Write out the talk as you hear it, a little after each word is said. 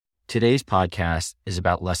Today's podcast is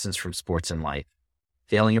about lessons from sports and life,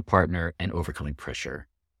 failing a partner, and overcoming pressure.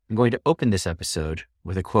 I'm going to open this episode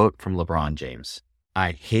with a quote from LeBron James.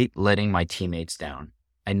 "I hate letting my teammates down.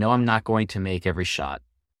 I know I'm not going to make every shot.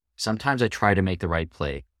 Sometimes I try to make the right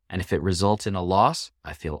play, and if it results in a loss,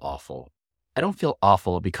 I feel awful. I don't feel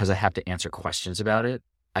awful because I have to answer questions about it.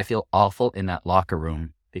 I feel awful in that locker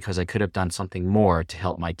room because I could have done something more to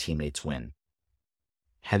help my teammates win."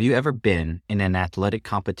 Have you ever been in an athletic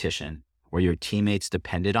competition where your teammates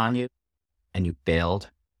depended on you and you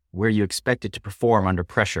failed, where you expected to perform under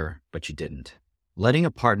pressure, but you didn't? Letting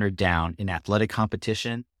a partner down in athletic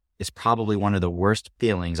competition is probably one of the worst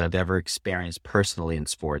feelings I've ever experienced personally in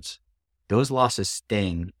sports. Those losses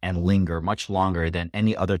sting and linger much longer than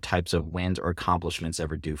any other types of wins or accomplishments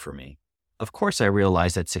ever do for me. Of course, I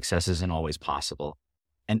realize that success isn't always possible.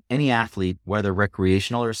 And any athlete, whether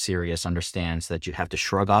recreational or serious, understands that you have to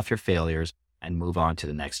shrug off your failures and move on to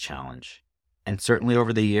the next challenge. And certainly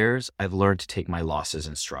over the years, I've learned to take my losses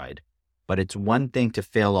in stride. But it's one thing to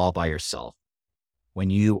fail all by yourself when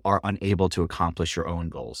you are unable to accomplish your own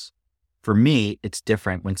goals. For me, it's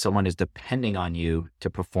different when someone is depending on you to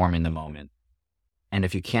perform in the moment. And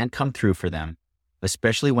if you can't come through for them,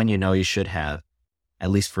 especially when you know you should have,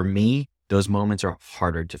 at least for me, those moments are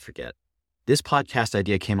harder to forget. This podcast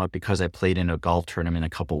idea came up because I played in a golf tournament a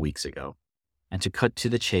couple weeks ago. And to cut to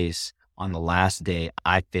the chase, on the last day,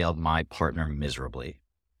 I failed my partner miserably.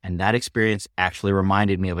 And that experience actually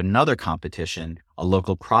reminded me of another competition, a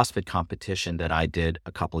local CrossFit competition that I did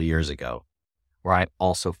a couple years ago, where I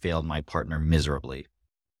also failed my partner miserably.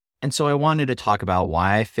 And so I wanted to talk about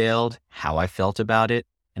why I failed, how I felt about it,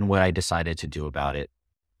 and what I decided to do about it.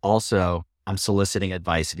 Also, I'm soliciting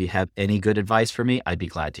advice. If you have any good advice for me, I'd be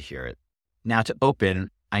glad to hear it. Now, to open,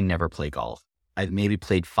 I never play golf. I've maybe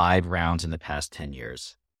played 5 rounds in the past 10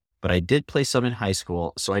 years. But I did play some in high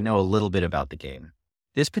school, so I know a little bit about the game.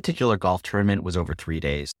 This particular golf tournament was over 3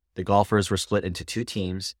 days. The golfers were split into 2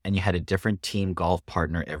 teams, and you had a different team golf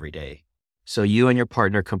partner every day. So you and your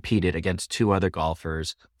partner competed against 2 other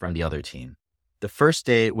golfers from the other team. The first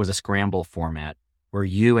day was a scramble format, where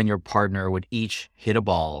you and your partner would each hit a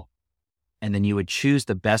ball, and then you would choose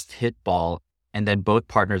the best hit ball, and then both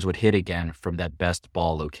partners would hit again from that best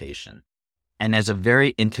ball location. And as a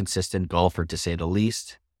very inconsistent golfer, to say the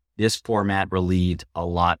least, this format relieved a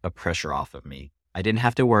lot of pressure off of me. I didn't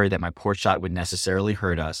have to worry that my poor shot would necessarily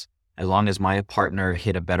hurt us, as long as my partner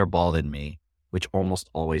hit a better ball than me, which almost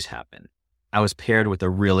always happened. I was paired with a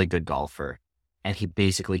really good golfer, and he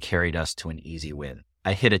basically carried us to an easy win.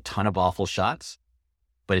 I hit a ton of awful shots,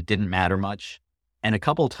 but it didn't matter much. And a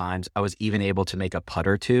couple times, I was even able to make a putt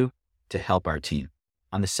or two to help our team.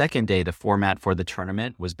 On the second day, the format for the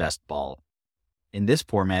tournament was best ball. In this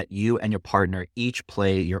format, you and your partner each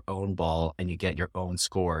play your own ball and you get your own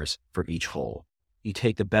scores for each hole. You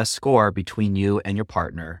take the best score between you and your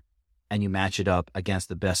partner and you match it up against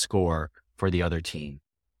the best score for the other team.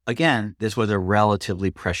 Again, this was a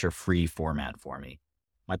relatively pressure-free format for me.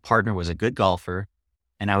 My partner was a good golfer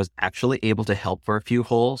and I was actually able to help for a few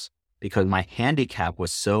holes because my handicap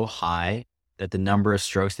was so high that the number of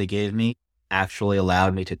strokes they gave me actually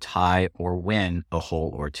allowed me to tie or win a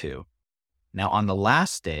hole or 2. Now, on the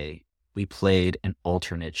last day, we played an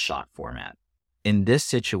alternate shot format. In this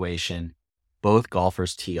situation, both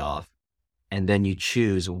golfers tee off, and then you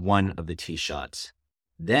choose one of the tee shots.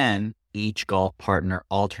 Then each golf partner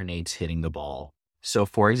alternates hitting the ball. So,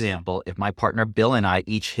 for example, if my partner Bill and I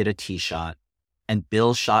each hit a tee shot, and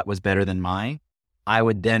Bill's shot was better than mine, I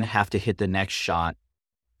would then have to hit the next shot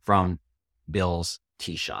from Bill's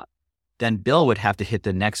tee shot. Then Bill would have to hit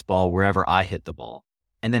the next ball wherever I hit the ball.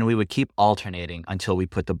 And then we would keep alternating until we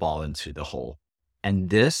put the ball into the hole. And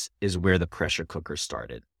this is where the pressure cooker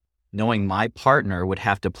started. Knowing my partner would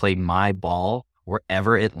have to play my ball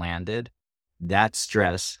wherever it landed, that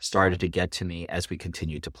stress started to get to me as we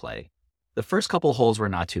continued to play. The first couple holes were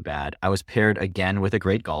not too bad. I was paired again with a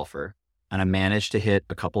great golfer, and I managed to hit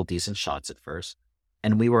a couple decent shots at first.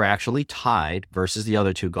 And we were actually tied versus the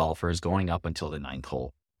other 2 golfers going up until the 9th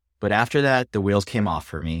hole. But after that, the wheels came off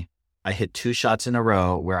for me. I hit 2 shots in a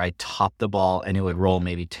row where I topped the ball and it would roll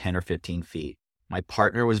maybe 10 or 15 feet. My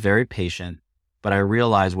partner was very patient, but I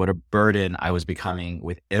realized what a burden I was becoming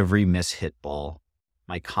with every mishit ball.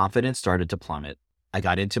 My confidence started to plummet. I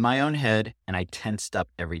got into my own head and I tensed up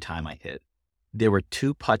every time I hit. There were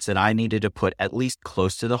 2 putts that I needed to put at least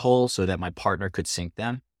close to the hole so that my partner could sink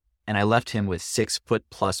them. And I left him with 6-foot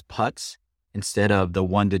plus putts instead of the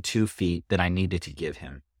 1 to 2 feet that I needed to give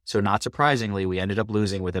him. So not surprisingly, we ended up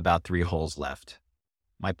losing with about 3 holes left.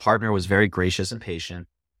 My partner was very gracious and patient,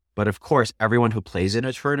 but of course, everyone who plays in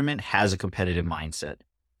a tournament has a competitive mindset.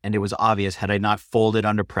 and it was obvious had I not folded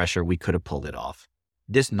under pressure, we could have pulled it off.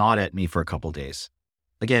 This gnawed at me for a couple days.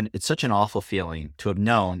 Again, it's such an awful feeling to have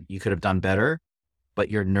known you could have done better, but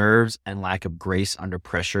your nerves and lack of grace under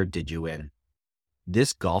pressure did you in.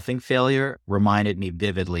 This golfing failure reminded me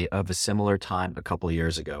vividly of a similar time a couple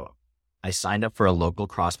years ago. I signed up for a local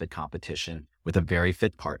CrossFit competition with a very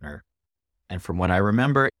fit partner. And from what I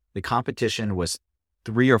remember, the competition was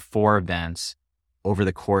 3 or 4 events over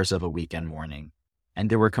the course of a weekend morning. And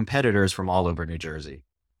there were competitors from all over New Jersey.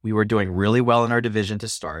 We were doing really well in our division to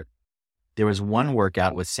start. There was one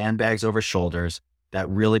workout with sandbags over shoulders that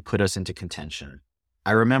really put us into contention.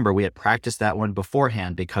 I remember we had practiced that one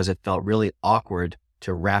beforehand because it felt really awkward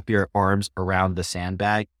to wrap your arms around the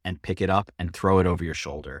sandbag and pick it up and throw it over your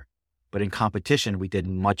shoulder. But in competition, we did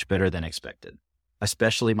much better than expected,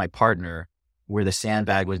 especially my partner, where the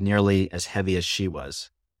sandbag was nearly as heavy as she was.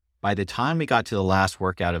 By the time we got to the last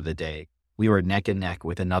workout of the day, we were neck and neck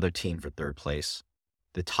with another team for 3rd place.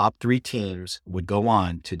 The top 3 teams would go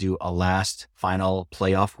on to do a last final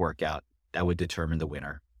playoff workout that would determine the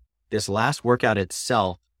winner. This last workout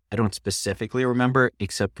itself, I don't specifically remember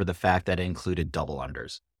except for the fact that it included double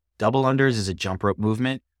unders. Double unders is a jump rope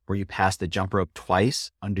movement where you pass the jump rope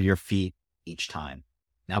twice under your feet each time.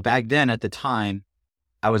 Now back then at the time,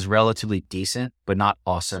 I was relatively decent, but not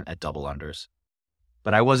awesome at double unders.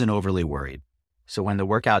 But I wasn't overly worried. So when the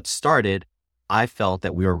workout started, I felt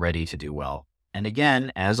that we were ready to do well. And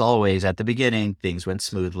again, as always, at the beginning, things went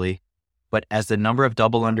smoothly. But as the number of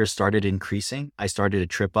double unders started increasing, I started to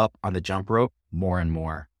trip up on the jump rope more and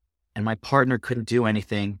more. And my partner couldn't do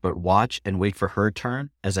anything but watch and wait for her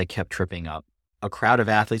turn as I kept tripping up. A crowd of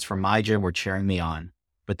athletes from my gym were cheering me on,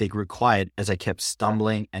 but they grew quiet as I kept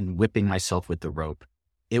stumbling and whipping myself with the rope.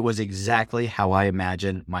 It was exactly how I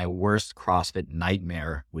imagined my worst CrossFit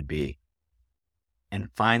nightmare would be. And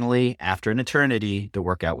finally, after an eternity, the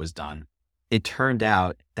workout was done. It turned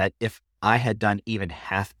out that if I had done even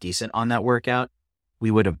half decent on that workout, we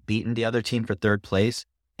would have beaten the other team for 3rd place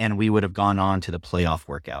and we would have gone on to the playoff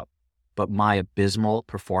workout. But my abysmal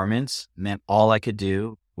performance meant all I could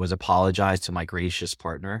do was apologize to my gracious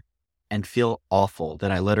partner and feel awful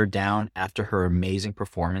that I let her down after her amazing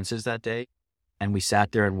performances that day. And we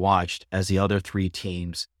sat there and watched as the other 3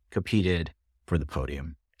 teams competed for the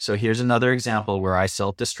podium. So here's another example where I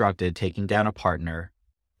self-destructed taking down a partner.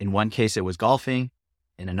 In one case, it was golfing.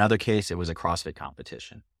 In another case, it was a CrossFit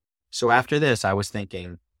competition. So after this, I was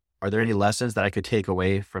thinking, are there any lessons that I could take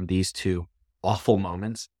away from these 2 awful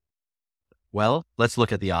moments? Well, let's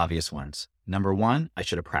look at the obvious ones. Number 1, I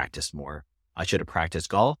should have practiced more. I should have practiced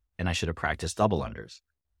golf and I should have practiced double unders.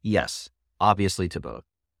 Yes, obviously to both.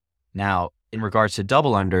 Now, in regards to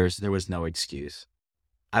double unders, there was no excuse.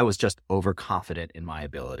 I was just overconfident in my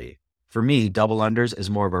ability. For me, double unders is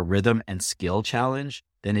more of a rhythm and skill challenge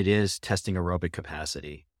than it is testing aerobic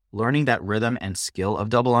capacity. Learning that rhythm and skill of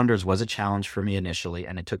double unders was a challenge for me initially,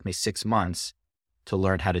 and it took me 6 months to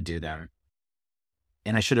learn how to do them.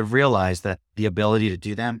 And I should have realized that the ability to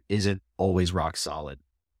do them isn't always rock solid.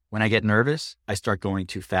 When I get nervous, I start going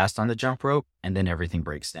too fast on the jump rope, and then everything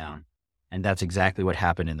breaks down. And that's exactly what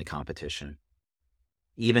happened in the competition.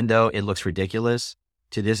 Even though it looks ridiculous,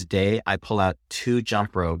 to this day, I pull out 2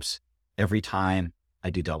 jump ropes every time I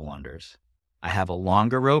do double unders. I have a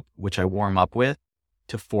longer rope, which I warm up with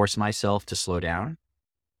to force myself to slow down.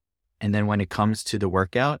 And then when it comes to the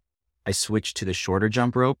workout, I switch to the shorter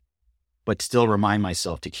jump rope, but still remind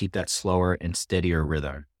myself to keep that slower and steadier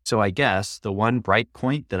rhythm. So I guess the one bright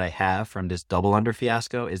point that I have from this double under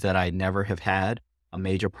fiasco is that I never have had a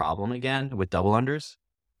major problem again with double unders,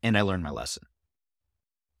 and I learned my lesson.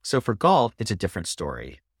 So for golf, it's a different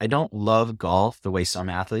story. I don't love golf the way some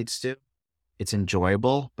athletes do. It's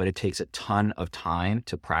enjoyable, but it takes a ton of time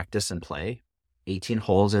to practice and play. 18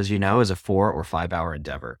 holes, as you know, is a 4 or 5 hour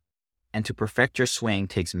endeavor. And to perfect your swing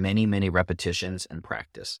takes many, many repetitions and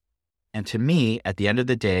practice. And to me, at the end of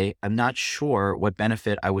the day, I'm not sure what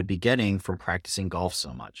benefit I would be getting from practicing golf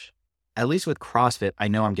so much. At least with CrossFit, I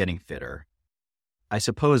know I'm getting fitter. I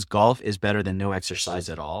suppose golf is better than no exercise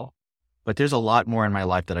at all, but there's a lot more in my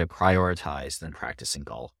life that I prioritize than practicing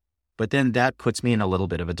golf. But then that puts me in a little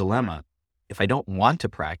bit of a dilemma. If I don't want to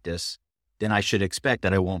practice, then I should expect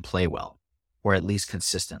that I won't play well, or at least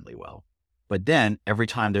consistently well. But then every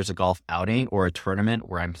time there's a golf outing or a tournament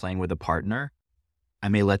where I'm playing with a partner, I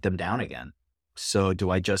may let them down again. So do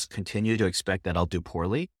I just continue to expect that I'll do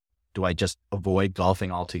poorly? Do I just avoid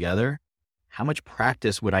golfing altogether? How much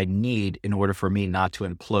practice would I need in order for me not to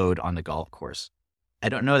implode on the golf course? I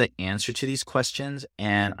don't know the answer to these questions,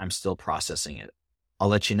 and I'm still processing it. I'll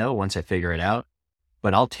let you know once I figure it out,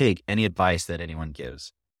 but I'll take any advice that anyone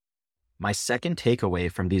gives. My second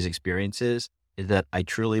takeaway from these experiences is that I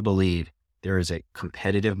truly believe there is a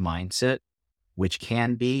competitive mindset which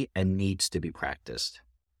can be and needs to be practiced.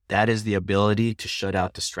 That is the ability to shut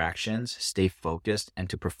out distractions, stay focused,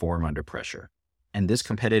 and to perform under pressure. And this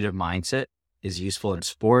competitive mindset is useful in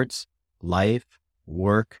sports, life,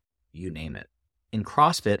 work, you name it. In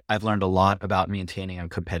CrossFit, I've learned a lot about maintaining a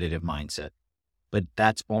competitive mindset, but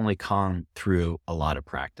that's only come through a lot of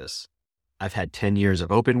practice. I've had 10 years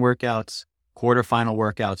of open workouts, quarterfinal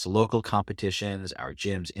workouts, local competitions, our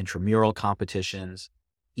gym's intramural competitions,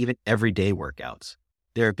 even everyday workouts.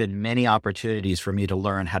 There have been many opportunities for me to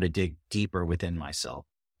learn how to dig deeper within myself,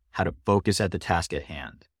 how to focus at the task at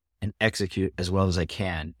hand, and execute as well as I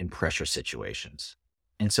can in pressure situations.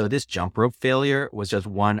 And so this jump rope failure was just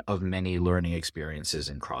one of many learning experiences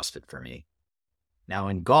in CrossFit for me. Now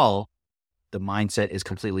in golf, the mindset is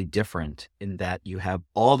completely different in that you have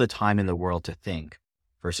all the time in the world to think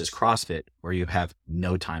versus CrossFit where you have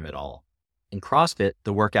no time at all. In CrossFit,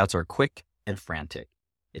 the workouts are quick and frantic.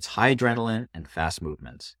 It's high adrenaline and fast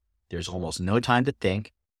movements. There's almost no time to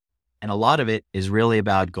think. And a lot of it is really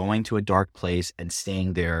about going to a dark place and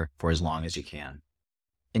staying there for as long as you can.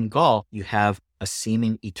 In golf, you have a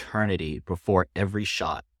seeming eternity before every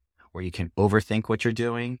shot where you can overthink what you're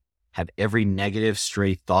doing, have every negative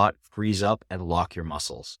stray thought freeze up and lock your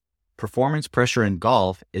muscles. Performance pressure in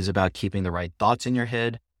golf is about keeping the right thoughts in your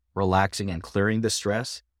head, relaxing and clearing the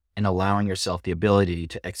stress, and allowing yourself the ability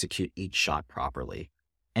to execute each shot properly.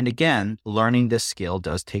 And again, learning this skill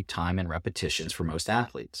does take time and repetitions for most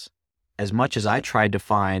athletes. As much as I tried to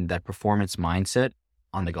find that performance mindset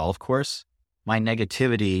on the golf course, my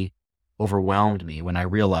negativity overwhelmed me when I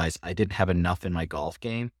realized I didn't have enough in my golf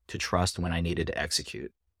game to trust when I needed to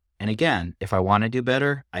execute. And again, if I want to do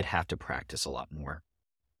better, I'd have to practice a lot more.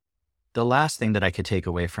 The last thing that I could take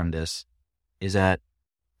away from this is that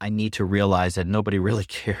I need to realize that nobody really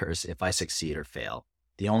cares if I succeed or fail.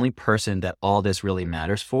 The only person that all this really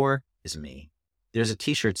matters for is me. There's a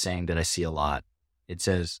t-shirt saying that I see a lot. It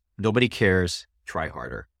says, nobody cares, try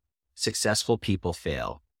harder. Successful people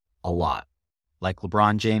fail a lot. Like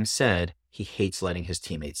LeBron James said, he hates letting his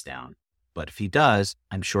teammates down. But if he does,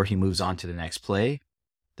 I'm sure he moves on to the next play.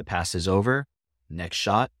 The pass is over, next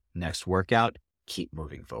shot, next workout, keep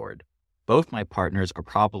moving forward. Both my partners are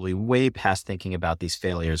probably way past thinking about these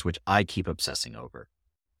failures, which I keep obsessing over.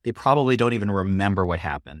 They probably don't even remember what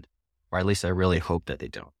happened, or at least I really hope that they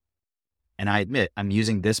don't. And I admit I'm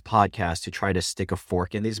using this podcast to try to stick a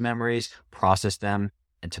fork in these memories, process them,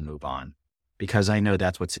 and to move on, because I know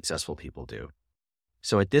that's what successful people do.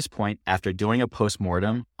 So at this point, after doing a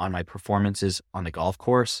postmortem on my performances on the golf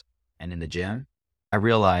course and in the gym, I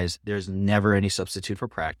realize there's never any substitute for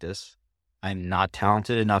practice. I'm not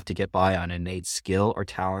talented enough to get by on innate skill or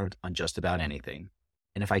talent on just about anything.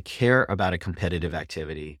 And if I care about a competitive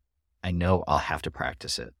activity, I know I'll have to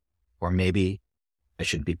practice it. Or maybe I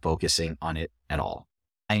shouldn't be focusing on it at all.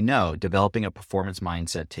 I know developing a performance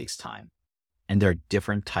mindset takes time. And there are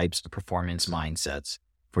different types of performance mindsets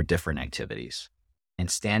for different activities. And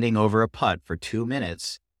standing over a putt for 2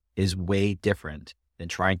 minutes is way different than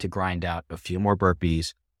trying to grind out a few more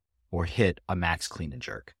burpees or hit a max clean and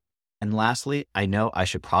jerk. And lastly, I know I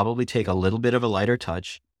should probably take a little bit of a lighter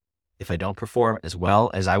touch if I don't perform as well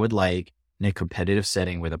as I would like in a competitive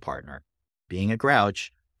setting with a partner. Being a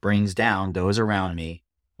grouch brings down those around me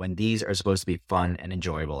when these are supposed to be fun and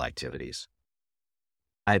enjoyable activities.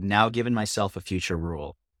 I've now given myself a future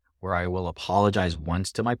rule where I will apologize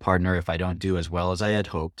once to my partner if I don't do as well as I had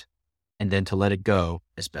hoped, and then to let it go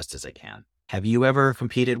as best as I can. Have you ever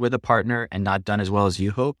competed with a partner and not done as well as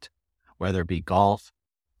you hoped? Whether it be golf,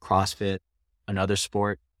 CrossFit, another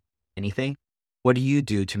sport, anything? What do you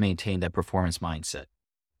do to maintain that performance mindset?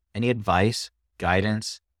 Any advice,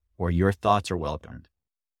 guidance, or your thoughts are welcomed.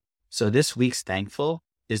 So this week's thankful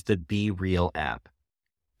is the Be Real app.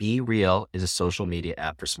 Be Real is a social media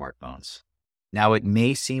app for smartphones. Now, it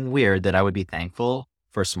may seem weird that I would be thankful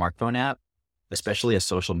for a smartphone app, especially a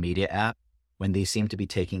social media app, when these seem to be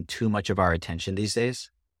taking too much of our attention these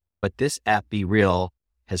days. But this app, Be Real,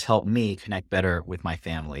 has helped me connect better with my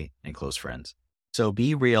family and close friends. So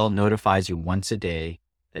Be Real notifies you once a day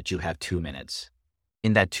that you have 2 minutes.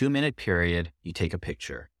 In that 2-minute period, you take a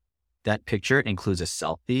picture. That picture includes a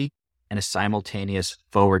selfie and a simultaneous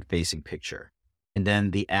forward-facing picture. And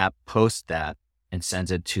then the app posts that and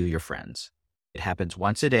sends it to your friends. It happens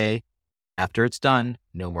once a day. After it's done,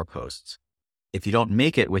 no more posts. If you don't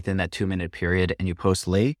make it within that 2-minute period and you post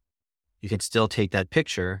late, you can still take that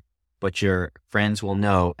picture, but your friends will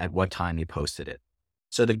know at what time you posted it.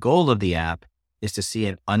 So the goal of the app is to see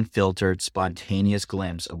an unfiltered, spontaneous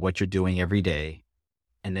glimpse of what you're doing every day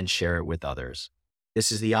and then share it with others.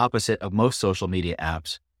 This is the opposite of most social media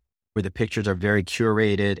apps, where the pictures are very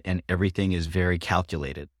curated and everything is very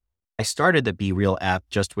calculated. I started the Be Real app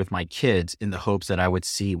just with my kids in the hopes that I would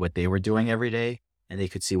see what they were doing every day and they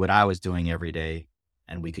could see what I was doing every day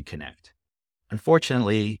and we could connect.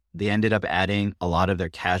 Unfortunately, they ended up adding a lot of their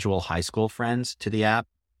casual high school friends to the app,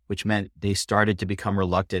 which meant they started to become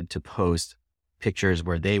reluctant to post pictures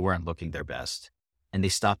where they weren't looking their best, and they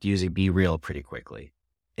stopped using Be Real pretty quickly.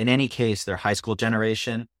 In any case, their high school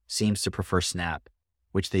generation seems to prefer Snap,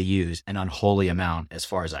 which they use an unholy amount as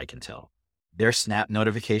far as I can tell. Their Snap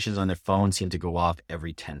notifications on their phone seem to go off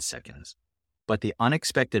every 10 seconds. But the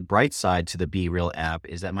unexpected bright side to the Be Real app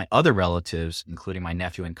is that my other relatives, including my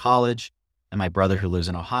nephew in college and my brother who lives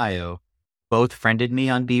in Ohio, both friended me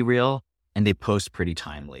on Be Real, and they post pretty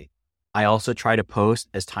timely. I also try to post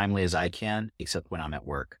as timely as I can, except when I'm at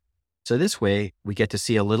work. So this way, we get to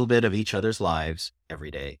see a little bit of each other's lives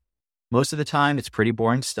every day. Most of the time, it's pretty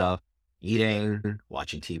boring stuff: eating,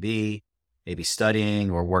 watching TV, maybe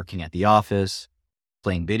studying or working at the office,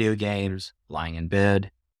 playing video games, lying in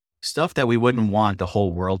bed, stuff that we wouldn't want the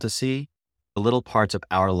whole world to see, the little parts of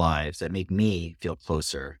our lives that make me feel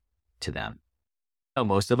closer to them.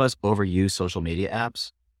 Most of us overuse social media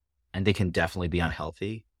apps, and they can definitely be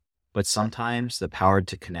unhealthy, but sometimes the power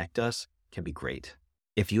to connect us can be great.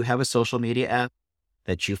 If you have a social media app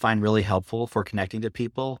that you find really helpful for connecting to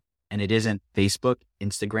people, and it isn't Facebook,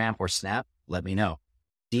 Instagram, or Snap, let me know.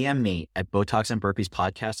 DM me at Botox and Burpees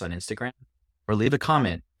Podcast on Instagram, or leave a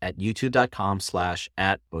comment at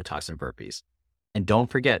youtube.com/@Botox and Burpees. And don't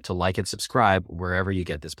forget to like and subscribe wherever you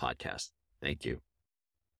get this podcast. Thank you.